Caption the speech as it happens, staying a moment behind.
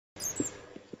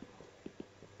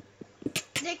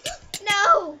music.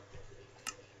 No.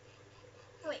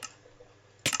 Wait.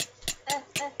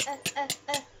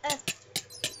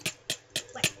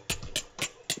 Wait.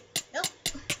 Nope.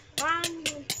 Wrong.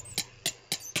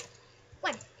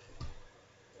 What?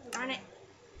 Darn it.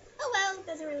 Oh well,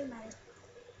 doesn't really matter.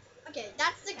 Okay,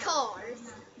 that's the cars.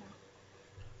 No.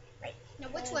 Right. Now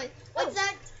which one? What's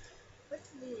that? What's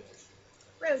this?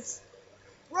 Roads.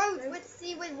 Roads. Let's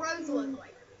see what roads look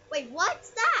like. Wait,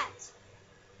 what's that?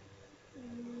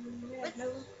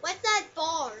 What's that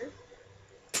bar?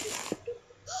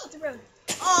 It's a road.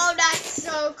 Oh, that's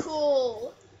so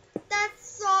cool.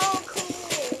 That's so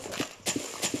cool.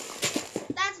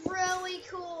 That's really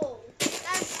cool.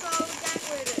 That's so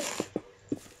decorative.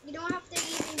 You don't have to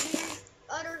even use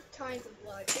other kinds of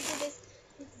blood. Look at this.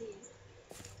 What's these?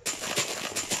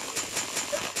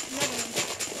 Another one.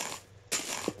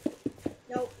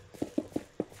 Nope.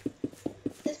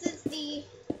 This is the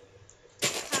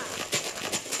path.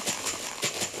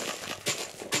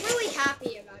 I'm really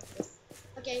happy about this.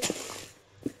 Okay.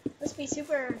 Let's be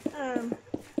super, I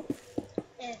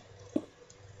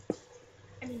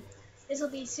mean, this will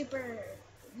be super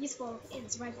useful in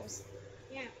survivals.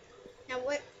 Yeah. Now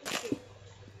what? Let's see.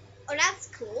 Oh, that's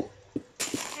cool.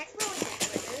 That's really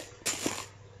decorative.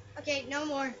 Okay, no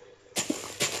more.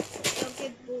 Don't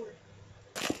get bored.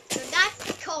 So that's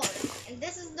the car, and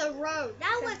this is the road.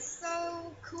 That looks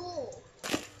so cool.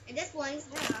 And this one's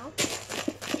now.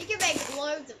 You can make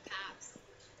loads of paths.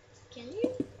 Can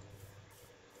you?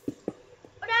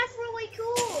 Oh, that's really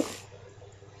cool.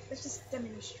 Let's just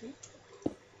demonstrate.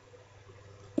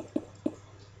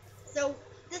 So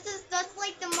this is just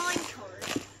like the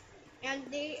minecart and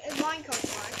the minecart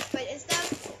tracks, but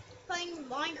instead of putting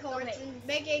minecarts and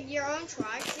making your own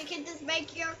tracks, you can just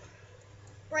make your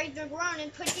break the ground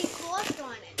and put these blocks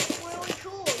on it. It's really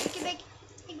cool. You can make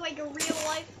like a real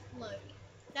life load.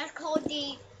 That's called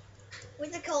the,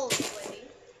 what's it called, Libby?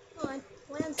 Hold on,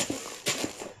 1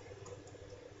 second.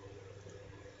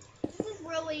 This is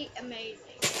really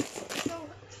amazing. So,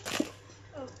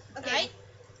 oh, okay. Right.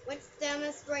 Let's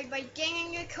demonstrate by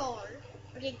getting a car.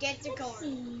 Okay, get the car.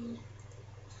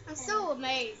 I'm so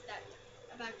amazed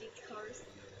about these cars.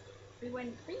 3,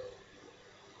 1, 3.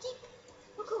 Jeep.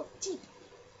 Oh, cool. Jeep.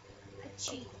 A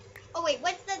Jeep. Oh wait,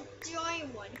 what's the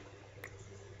giant one?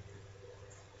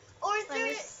 Or is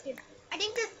there? I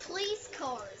think there's police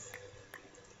cars.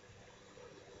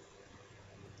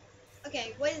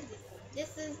 Okay, what is this one?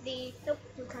 This is the. Nope.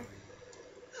 Okay.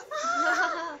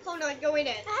 Hold on, go in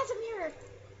it. It has a mirror.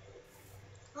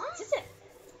 Huh? This is it.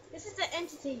 This is the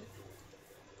entity.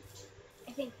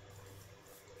 I think.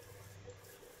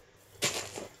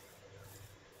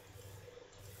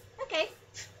 Okay.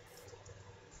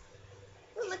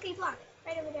 Ooh, lucky block.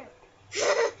 Right over there.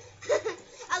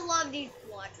 I love these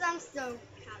blocks. I'm so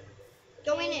happy.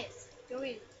 Go in it. Go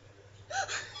in.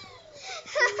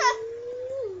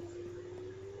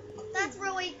 That's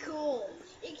really cool.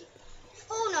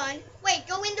 Hold on. Wait,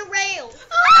 go in the rail.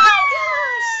 Oh my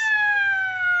gosh!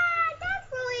 That's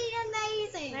really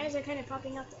amazing. My eyes are kind of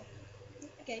popping up there.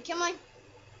 Okay, come on.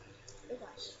 Oh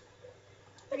gosh.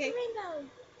 Okay. It's a rainbow.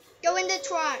 Go in the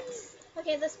trucks.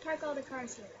 Okay, let's park all the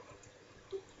cars here.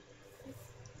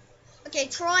 Okay,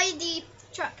 try the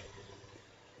truck.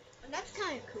 Oh, that's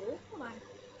kind of cool. Hold on.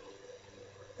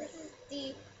 This is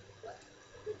the.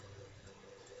 Oops.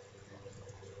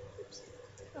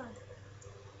 Hold on.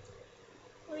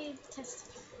 Let me test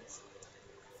this.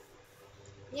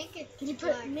 Can you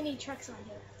put mini trucks on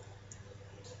here?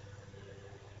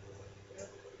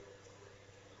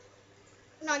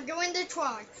 No, go in the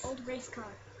trucks. Old race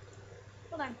car.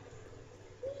 Hold on.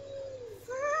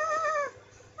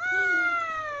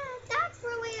 That's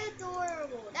really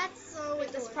adorable. That's so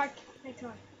adorable. Let's park my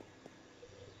car.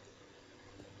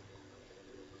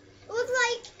 It looks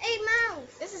like a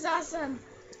mouse. This is awesome.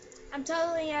 I'm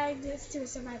totally adding this to a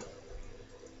survival.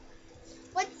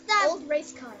 What's that? Old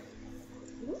race car.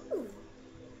 Ooh.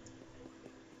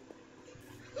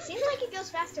 It seems like it goes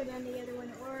faster than the other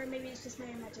one, or maybe it's just my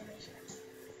imagination.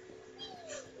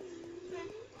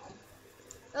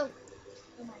 Oh.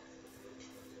 Oh my.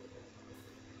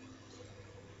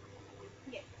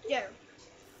 Yeah.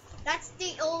 That's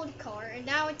the old car, and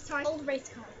now it's time. Old race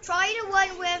car. Try the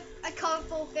one with a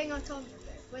colorful thing on top of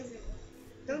it. What is it?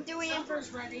 Don't do it in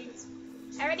first. Ready?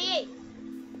 I already ate.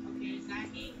 Okay, is that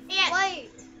 8? Yeah.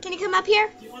 Wait. Can you come up here?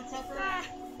 Do you want supper?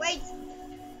 Wait.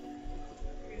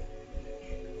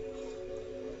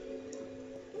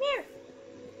 Come here.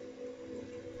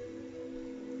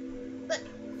 Look.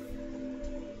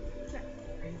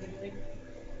 Are you gonna make?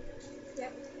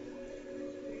 Yep.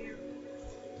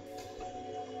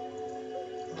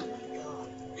 Oh my god.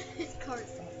 This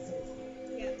car's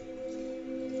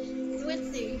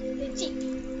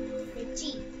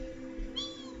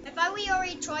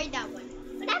tried that one.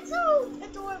 But that's so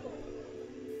adorable.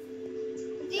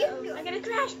 Do you? I'm gonna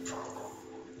crash.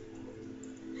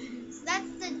 So that's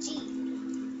the Jeep.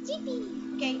 Jeepy.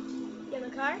 Okay. In the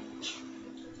car?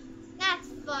 That's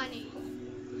funny.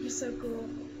 You're so cool.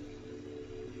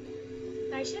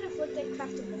 I should have looked at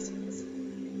crafting recipes.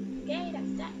 Okay,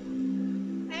 that's that.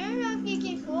 I don't know if you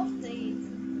can craft these.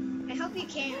 I hope you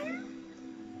can.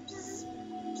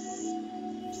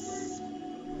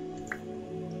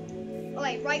 Oh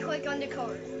wait, right click on the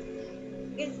card.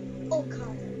 It's old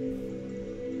card.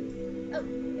 Oh,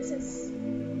 this is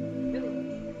really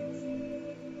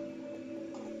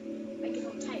like an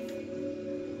old type.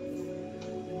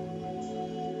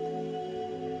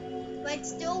 But it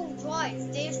still drives.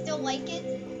 Do you still like it?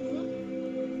 Mm-hmm.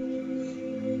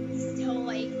 Still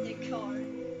like the car.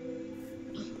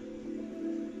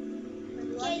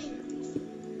 Okay.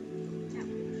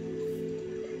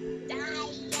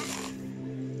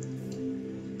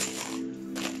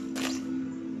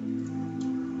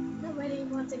 Nobody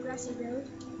wants a grassy road.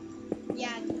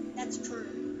 Yeah, that's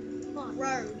true. Come on.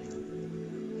 Road.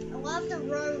 I love the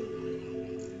road.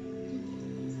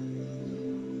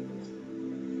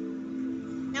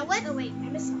 Now what? Oh wait, I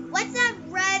missed something. What's that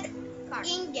red Car.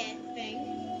 ingot thing?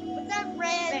 What's that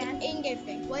red Fan. ingot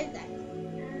thing? What is that?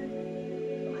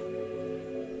 Come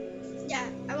on. Yeah,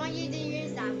 I want you to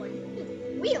use that one.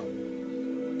 Wheel.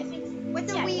 I think.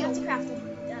 What's a Yeah, wheel? you have to craft it.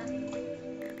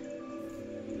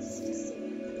 Just see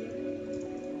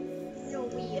It's a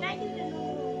wheel. Did I do the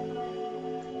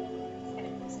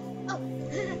Oh.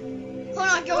 Hold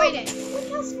on, go in it. Look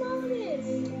how small it is.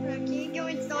 Can you go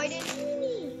inside it?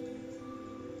 Tiny.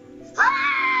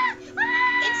 Ah!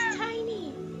 Ah! It's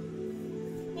tiny.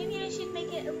 Maybe I should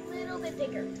make it a little bit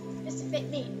bigger, just to fit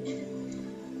me.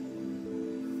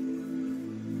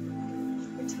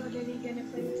 We're totally gonna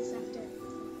play with this after.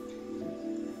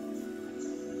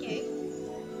 Okay.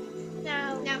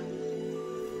 Now, Now,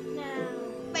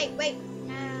 wait, wait.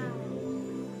 now.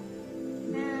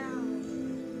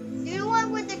 Do you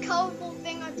want with the colorful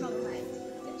thing on top of it?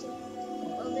 Oopsie.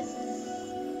 Oh, this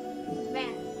is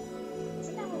van.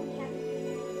 Isn't that what we have?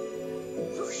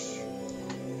 Whoosh.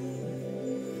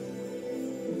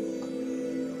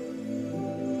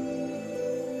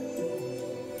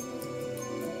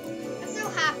 I'm so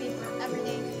happy for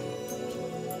everything.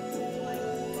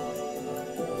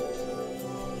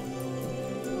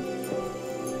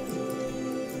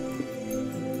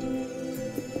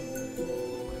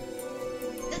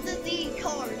 This is the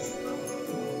cars.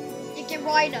 You can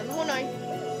ride them. Hold on.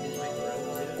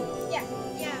 Yeah.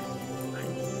 Yeah.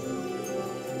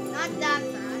 Not that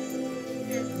fast.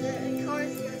 Yes, the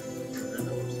cars.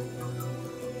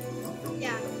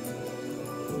 Yeah.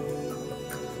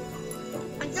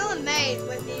 I'm so amazed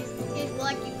with these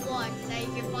lucky blocks that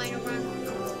you can find around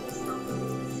the world.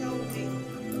 So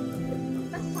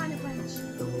amazing. Let's find a bunch.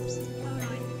 Hold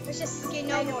on. Let's just Okay,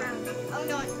 no ride more. around. Oh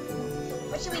no.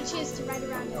 What should we choose to ride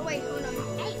around? Oh wait, hold on.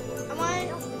 Hey, I want.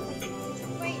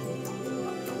 Wait.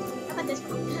 how about this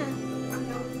one?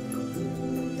 No.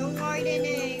 Don't ride in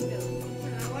a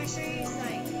building. I want to show you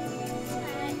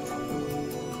something.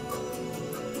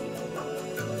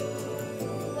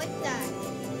 What's that?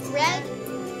 Red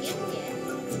ingot.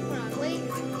 Hold on. Wait.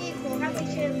 Vehicle. Probably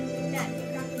should that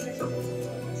crafting recipe.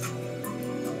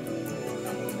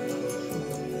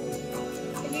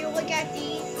 If you look at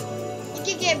these, you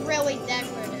can get really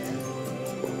decorative.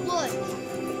 Look.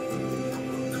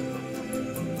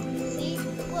 See?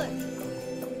 Look.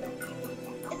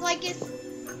 It's like it's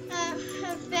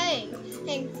a thing.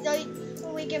 So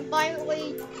we can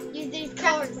finally use these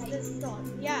colors this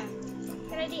song. Yeah.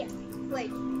 Good idea.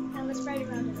 Wait. Now let's ride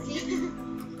around in it.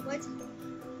 What?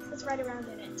 Let's ride around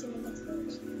in it to make it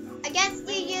foolish. I guess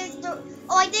you used the.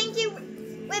 Oh, I think you.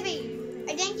 Libby.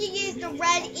 I think you used the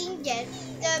red ingot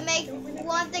to make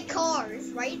one of the cars,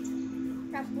 right?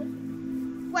 Probably.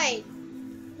 Wait.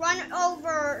 Run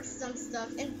over some stuff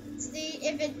and see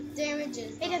if it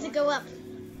damages. It doesn't go up.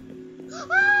 Oh,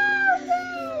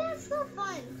 okay, that's so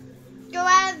fun. Go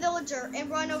at a villager and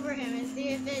run over him and see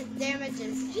if it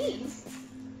damages. Jeez.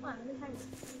 Come on, let me find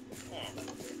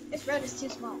it. This road is too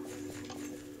small.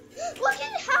 Look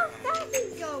at how fast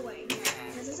he's going.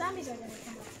 Because the zombies are gonna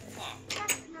come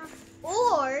up.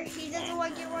 Or he doesn't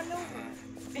want to get run over.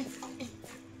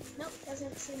 Nope,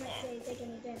 doesn't seem like they take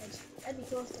any damage. That'd be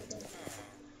cool if they did.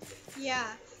 Yeah.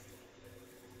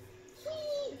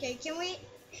 Okay, can we?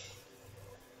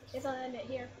 Guess I'll end it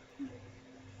here.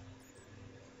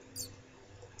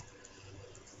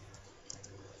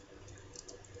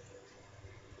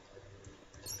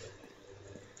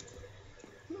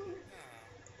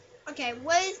 Okay,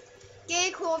 let's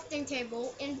get a crafting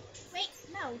table and Wait,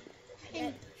 No.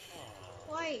 And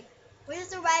why? Where's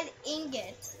the red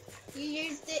ingot? You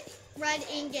used the red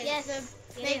ingot Yes,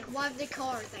 to you make did. one of the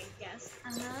cars, I guess.